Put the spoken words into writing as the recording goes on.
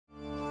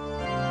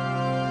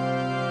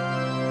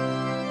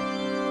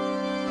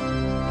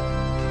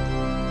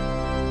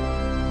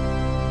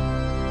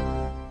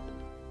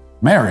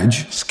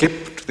Marriage.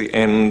 Skip to the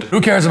end.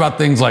 Who cares about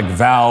things like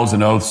vows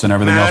and oaths and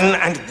everything else? Man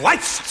and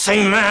wife.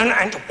 Say man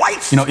and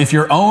wife. If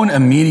your own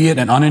immediate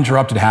and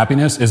uninterrupted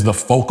happiness is the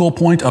focal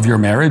point of your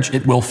marriage,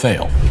 it will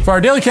fail. For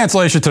our daily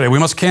cancellation today, we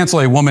must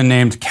cancel a woman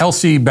named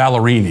Kelsey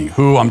Ballerini,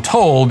 who I'm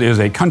told is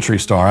a country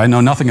star. I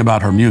know nothing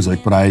about her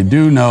music, but I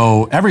do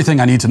know everything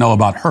I need to know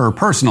about her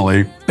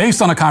personally,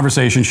 based on a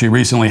conversation she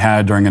recently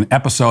had during an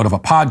episode of a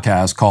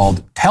podcast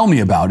called Tell Me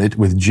About It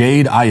with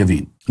Jade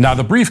Iovine. Now,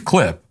 the brief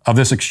clip of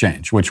this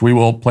exchange, which we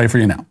will play for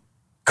you now,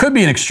 could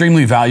be an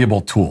extremely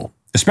valuable tool,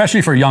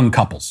 especially for young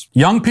couples.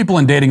 Young people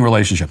in dating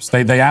relationships,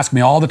 they ask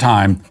me all the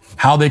time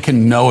how they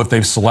can know if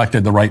they've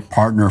selected the right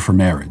partner for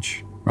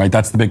marriage, right?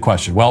 That's the big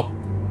question. Well,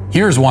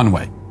 here's one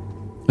way.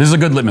 This is a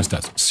good litmus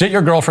test. Sit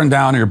your girlfriend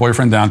down or your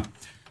boyfriend down,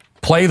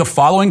 play the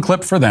following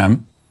clip for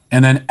them,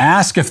 and then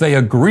ask if they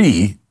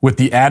agree with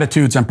the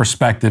attitudes and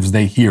perspectives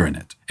they hear in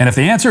it. And if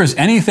the answer is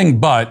anything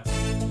but,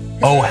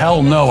 oh,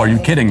 hell no, are you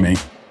kidding me?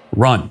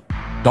 Run.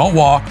 Don't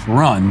walk,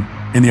 run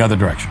in the other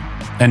direction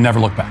and never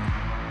look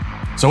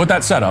back. So with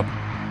that setup,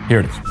 here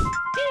it is. Teen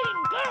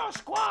Girl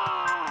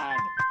Squad!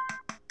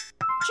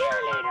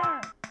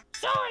 Cheerleader!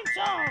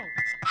 So-and-so!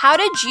 How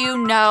did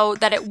you know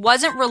that it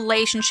wasn't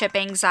relationship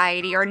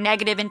anxiety or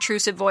negative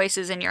intrusive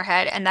voices in your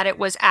head and that it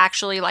was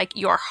actually like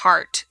your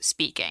heart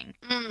speaking?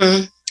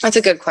 That's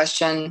a good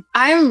question.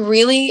 I'm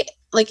really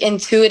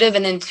intuitive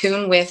and in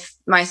tune with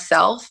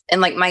myself and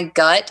my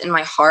gut and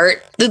my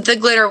heart. The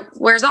glitter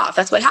wears off.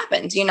 That's what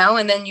happens,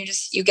 and then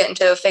you get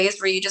into a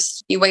phase where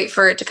you wait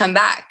for it to come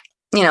back,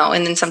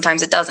 and then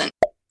sometimes it doesn't.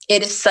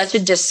 It is such a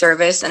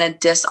disservice and a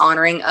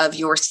dishonoring of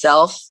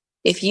yourself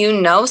if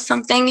you know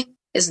something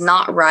is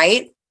not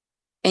right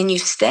and you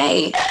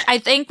stay. I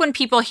think when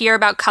people hear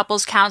about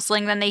couples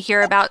counseling, then they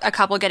hear about a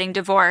couple getting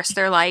divorced.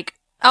 They're like,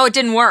 oh, it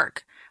didn't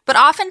work. But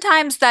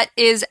oftentimes that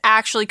is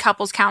actually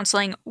couples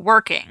counseling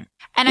working.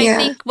 And I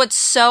think what's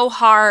so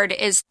hard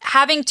is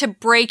having to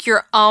break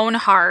your own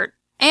heart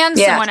and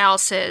someone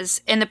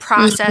else's in the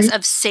process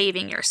of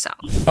saving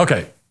yourself.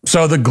 Okay,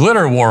 so the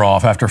glitter wore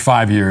off after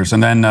 5 years,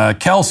 and then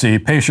Kelsey,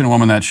 patient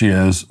woman that she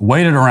is,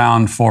 waited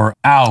around for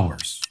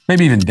hours,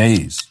 maybe even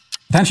days,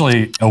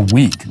 potentially a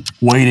week,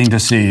 waiting to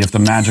see if the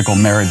magical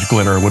marriage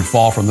glitter would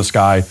fall from the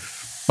sky,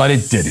 but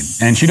it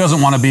didn't. And she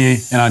doesn't want to be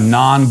in a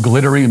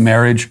non-glittery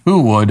marriage.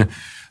 Who would?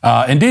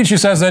 Indeed, she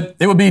says that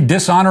it would be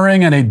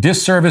dishonoring and a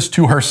disservice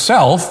to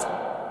herself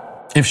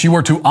if she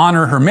were to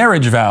honor her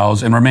marriage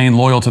vows and remain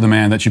loyal to the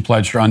man that she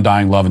pledged her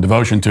undying love and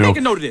devotion to. Take a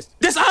note of this.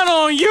 Dishonor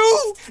on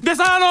you.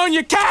 Dishonor on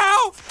your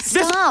cow.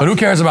 But who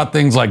cares about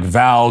things like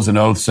vows and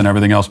oaths and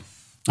everything else?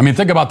 I mean,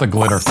 think about the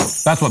glitter.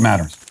 That's what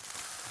matters.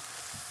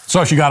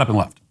 So she got up and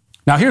left.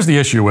 Now, here's the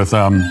issue with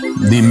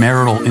the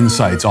marital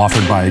insights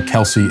offered by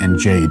Kelsey and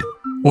Jade.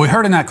 What we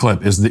heard in that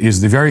clip is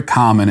the very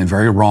common and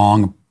very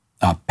wrong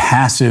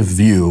passive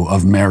view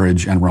of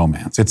marriage and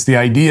romance. It's the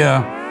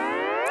idea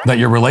that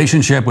your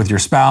relationship with your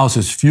spouse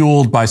is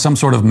fueled by some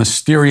sort of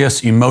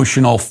mysterious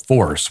emotional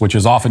force, which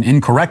is often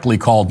incorrectly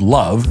called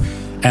love,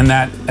 and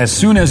that as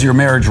soon as your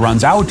marriage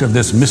runs out of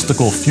this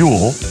mystical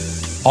fuel,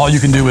 all you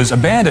can do is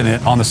abandon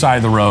it on the side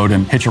of the road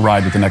and hitch a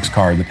ride with the next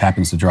car that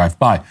happens to drive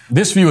by.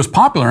 This view is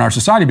popular in our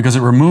society because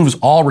it removes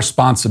all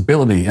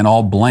responsibility and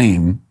all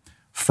blame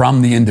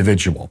from the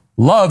individual.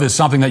 Love is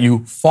something that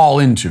you fall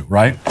into,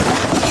 right?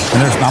 And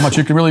there's not much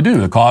you can really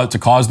do to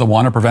cause the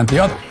one or prevent the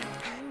other.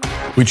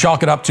 We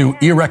chalk it up to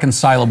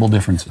irreconcilable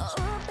differences.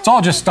 It's all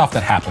just stuff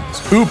that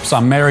happens. Oops,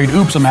 I'm married.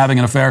 Oops, I'm having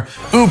an affair.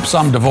 Oops,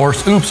 I'm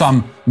divorced. Oops,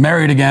 I'm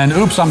married again.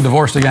 Oops, I'm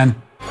divorced again.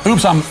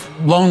 Oops, I'm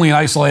lonely and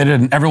isolated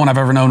and everyone I've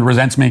ever known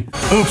resents me.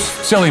 Oops,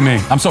 silly me.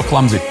 I'm so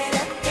clumsy.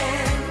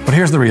 But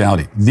here's the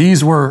reality.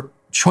 These were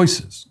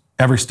choices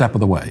every step of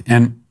the way.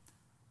 And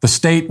the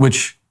state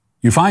which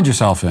you find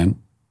yourself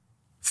in,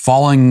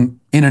 falling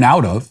in and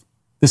out of,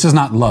 this is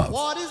not love.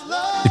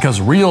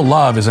 Because real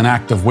love is an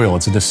act of will.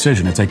 It's a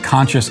decision. It's a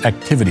conscious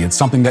activity. It's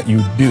something that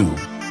you do.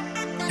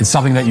 It's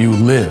something that you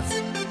live.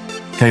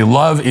 Okay,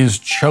 love is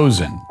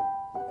chosen.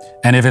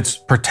 And if it's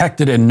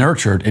protected and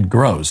nurtured, it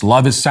grows.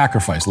 Love is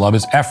sacrifice. Love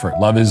is effort.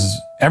 Love is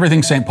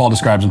everything St. Paul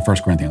describes in 1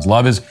 Corinthians.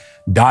 Love is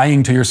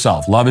dying to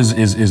yourself. Love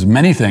is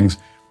many things,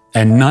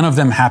 and none of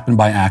them happen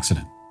by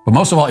accident. But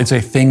most of all, it's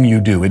a thing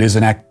you do. It is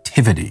an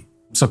activity.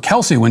 So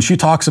Kelsey, when she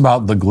talks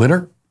about the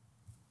glitter,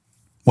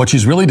 what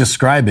she's really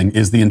describing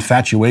is the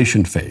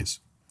infatuation phase.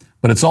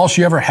 But it's all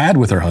she ever had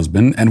with her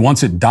husband, and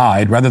once it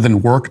died, rather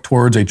than work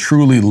towards a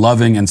truly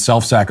loving and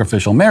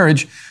self-sacrificial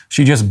marriage,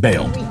 she just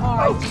bailed.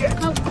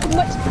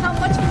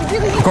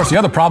 Of course, the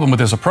other problem with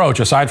this approach,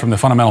 aside from the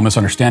fundamental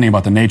misunderstanding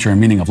about the nature and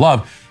meaning of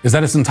love, is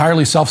that it's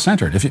entirely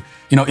self-centered.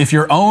 If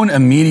your own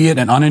immediate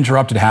and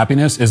uninterrupted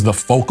happiness is the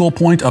focal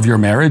point of your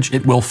marriage,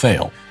 it will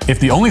fail. If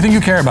the only thing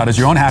you care about is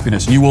your own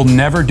happiness, you will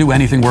never do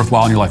anything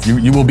worthwhile in your life.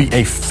 You will be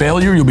a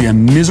failure. You'll be a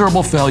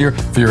miserable failure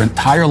for your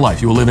entire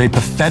life. You will live a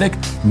pathetic,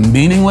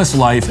 meaningless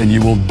life, and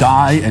you will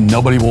die, and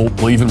nobody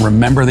will even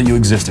remember that you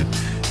existed.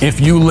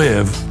 If you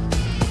live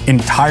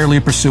entirely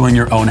pursuing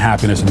your own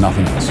happiness and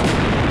nothing else.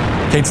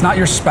 Okay, it's not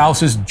your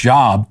spouse's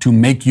job to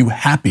make you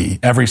happy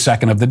every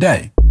second of the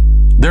day.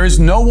 There is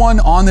no one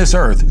on this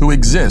earth who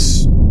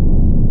exists.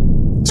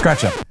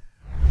 Scratch that.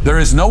 There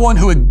is no one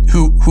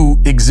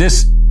who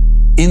exists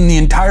in the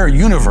entire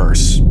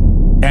universe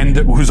and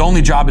whose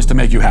only job is to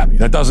make you happy.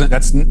 That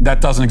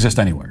doesn't exist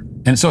anywhere.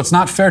 And so it's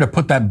not fair to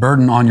put that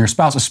burden on your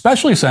spouse,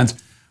 especially since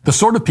the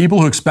sort of people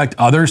who expect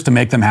others to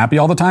make them happy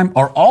all the time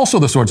are also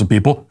the sorts of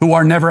people who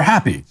are never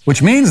happy,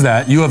 which means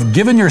that you have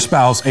given your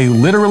spouse a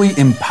literally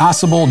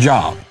impossible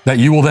job that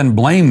you will then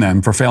blame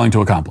them for failing to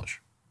accomplish.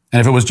 And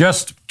if it was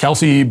just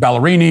Kelsey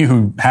Ballerini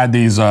who had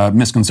these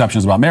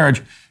misconceptions about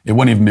marriage, it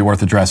wouldn't even be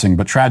worth addressing.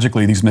 But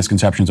tragically, these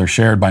misconceptions are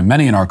shared by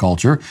many in our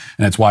culture,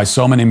 and it's why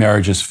so many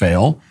marriages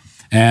fail,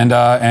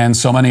 and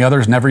so many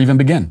others never even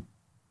begin.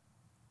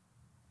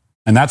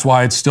 And that's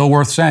why it's still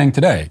worth saying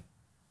today,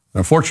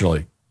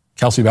 unfortunately,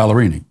 Kelsey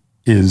Ballerini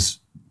is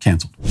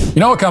canceled.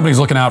 You know what company's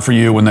looking out for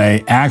you when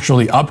they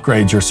actually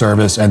upgrade your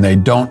service and they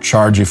don't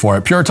charge you for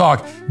it? Pure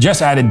Talk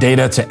just added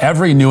data to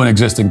every new and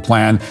existing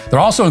plan. They're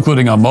also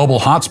including a mobile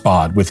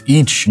hotspot with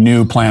each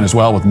new plan as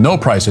well, with no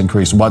price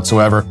increase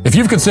whatsoever. If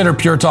you've considered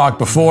Pure Talk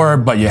before,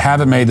 but you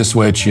haven't made the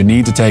switch, you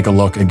need to take a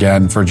look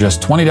again. For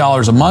just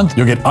 $20 a month,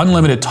 you'll get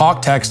unlimited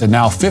talk, text, and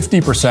now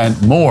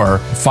 50% more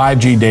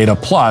 5G data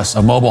plus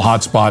a mobile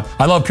hotspot.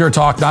 I love Pure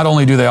Talk. Not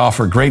only do they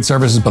offer great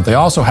services, but they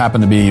also happen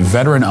to be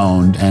veteran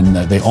owned, and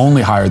they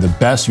only hire the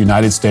best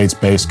United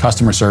States-based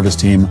customer service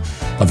team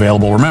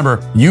available.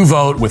 Remember, you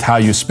vote with how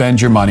you spend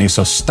your money,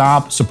 so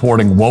stop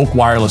supporting woke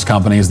wireless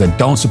companies that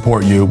don't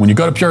support you. When you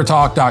go to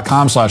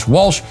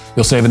puretalk.com/Walsh,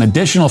 you'll save an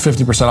additional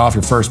 50% off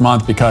your first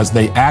month because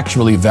they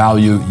actually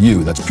value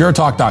you. That's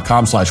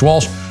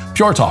puretalk.com/Walsh.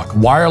 Pure Talk,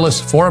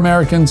 wireless for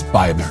Americans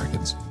by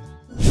Americans.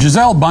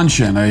 Gisele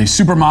Bündchen, a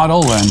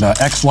supermodel and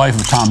ex-wife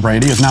of Tom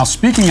Brady, is now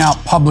speaking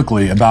out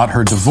publicly about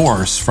her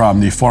divorce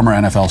from the former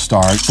NFL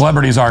star.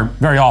 Celebrities are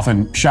very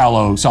often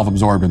shallow,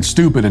 self-absorbed, and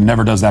stupid, and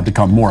never does that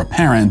become more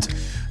apparent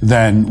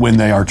than when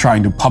they are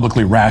trying to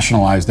publicly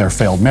rationalize their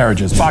failed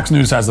marriages. Fox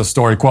News has the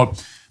story,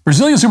 quote,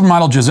 Brazilian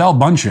supermodel Gisele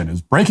Bündchen is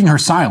breaking her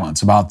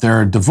silence about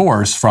their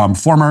divorce from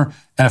former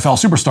NFL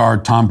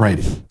superstar Tom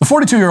Brady. The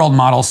 42-year-old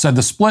model said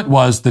the split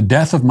was the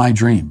death of my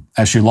dream,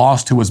 as she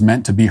lost who was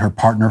meant to be her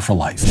partner for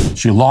life.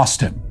 She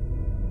lost him.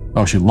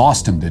 Oh, she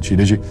lost him, did she?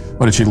 Did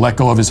she let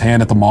go of his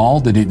hand at the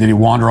mall? Did he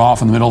wander off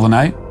in the middle of the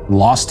night?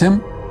 Lost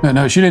him?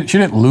 No, she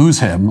didn't lose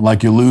him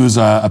like you lose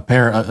a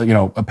pair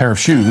of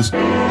shoes.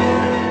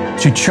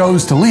 She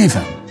chose to leave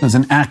him. It was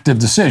an active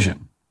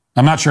decision.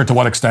 I'm not sure to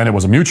what extent it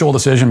was a mutual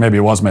decision. Maybe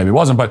it was, maybe it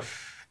wasn't. But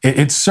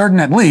it's certain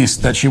at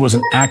least that she was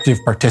an active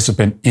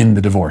participant in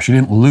the divorce. She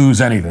didn't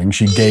lose anything.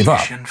 She gave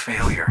up.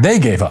 Failure. They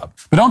gave up.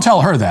 But don't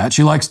tell her that.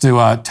 She likes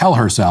to tell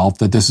herself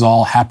that this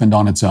all happened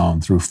on its own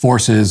through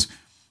forces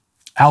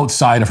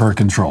outside of her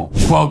control.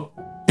 Quote,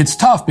 it's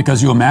tough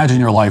because you imagine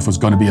your life was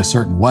going to be a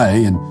certain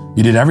way and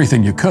you did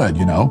everything you could,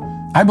 you know.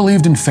 I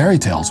believed in fairy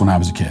tales when I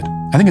was a kid.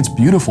 I think it's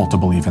beautiful to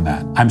believe in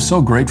that. I'm so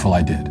grateful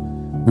I did.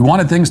 We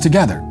wanted things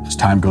together. As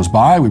time goes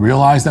by, we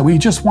realize that we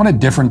just wanted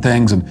different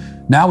things, and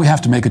now we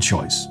have to make a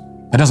choice.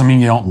 That doesn't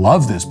mean you don't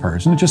love this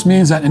person. It just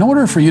means that in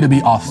order for you to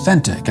be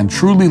authentic and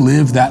truly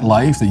live that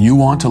life that you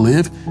want to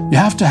live, you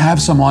have to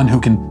have someone who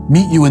can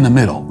meet you in the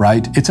middle,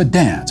 right? It's a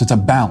dance. It's a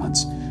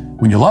balance.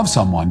 When you love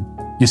someone,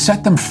 you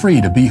set them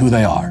free to be who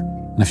they are.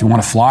 And if you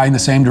want to fly in the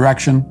same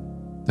direction,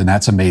 then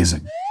that's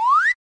amazing.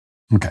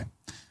 Okay,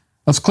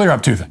 let's clear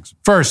up two things.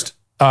 First,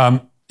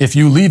 if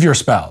you leave your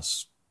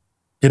spouse,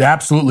 it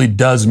absolutely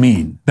does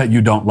mean that you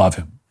don't love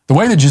him. The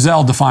way that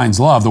Gisele defines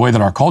love, the way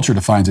that our culture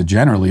defines it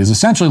generally, is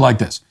essentially like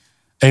this.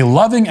 A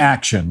loving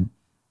action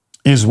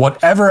is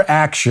whatever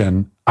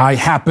action I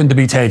happen to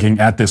be taking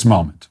at this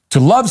moment. To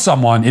love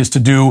someone is to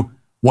do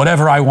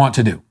whatever I want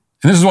to do.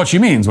 And this is what she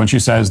means when she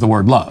says the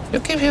word love. You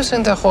keep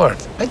using the word.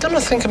 I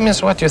don't think it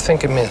means what you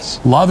think it means.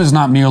 Love is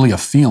not merely a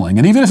feeling.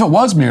 And even if it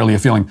was merely a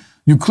feeling,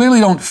 you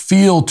clearly don't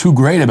feel too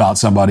great about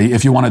somebody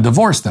if you want to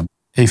divorce them.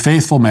 A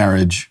faithful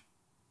marriage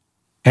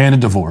and a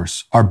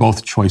divorce are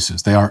both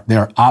choices. They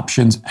are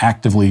options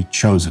actively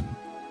chosen.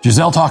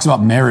 Gisele talks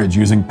about marriage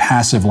using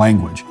passive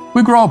language.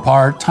 We grow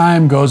apart,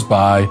 time goes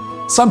by.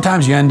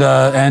 Sometimes you end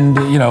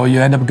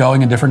up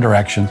going in different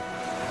directions.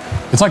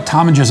 It's like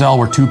Tom and Gisele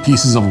were two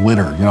pieces of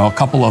litter, a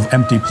couple of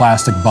empty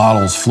plastic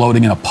bottles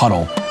floating in a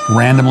puddle,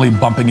 randomly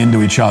bumping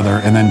into each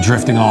other and then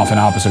drifting off in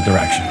opposite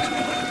directions.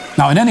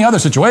 Now, in any other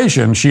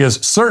situation, she is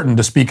certain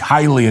to speak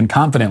highly and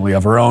confidently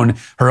of her own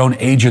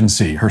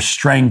agency, her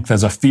strength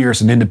as a fierce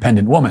and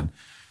independent woman.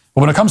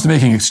 But when it comes to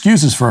making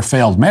excuses for a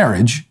failed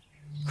marriage,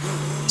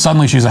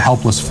 suddenly she's a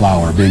helpless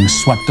flower being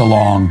swept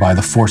along by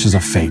the forces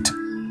of fate.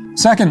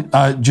 Second,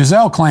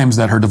 Gisele claims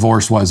that her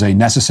divorce was a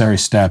necessary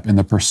step in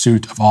the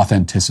pursuit of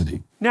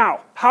authenticity.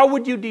 Now, how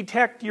would you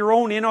detect your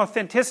own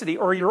inauthenticity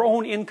or your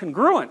own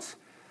incongruence?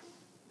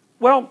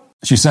 Well,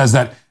 she says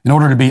that in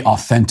order to be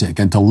authentic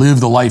and to live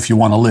the life you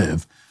want to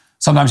live,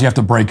 sometimes you have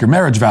to break your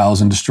marriage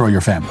vows and destroy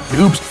your family.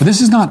 Oops, but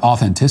this is not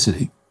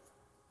authenticity,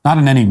 not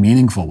in any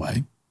meaningful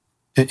way.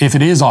 If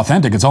it is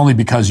authentic, it's only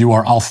because you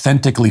are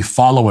authentically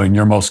following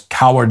your most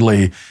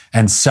cowardly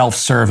and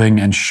self-serving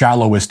and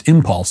shallowest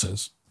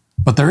impulses.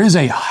 But there is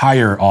a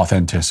higher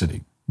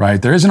authenticity, right?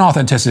 There is an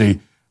authenticity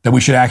that we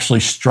should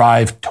actually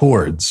strive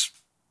towards.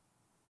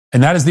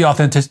 And that is the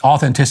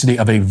authenticity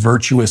of a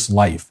virtuous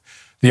life,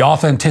 the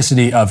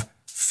authenticity of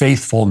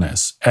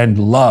faithfulness and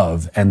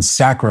love and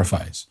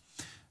sacrifice,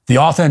 the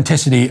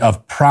authenticity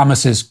of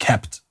promises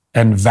kept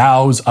and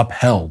vows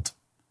upheld.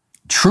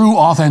 True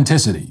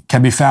authenticity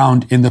can be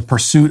found in the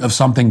pursuit of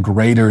something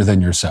greater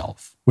than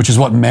yourself, which is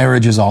what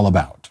marriage is all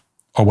about,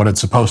 or what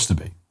it's supposed to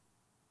be.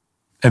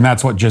 And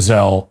that's what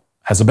Giselle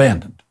has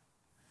abandoned.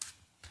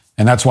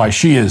 And that's why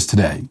she is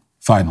today,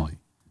 finally,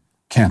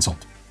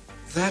 canceled.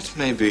 That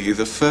may be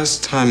the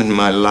first time in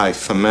my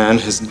life a man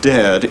has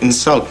dared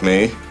insult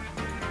me.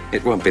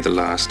 It won't be the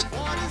last.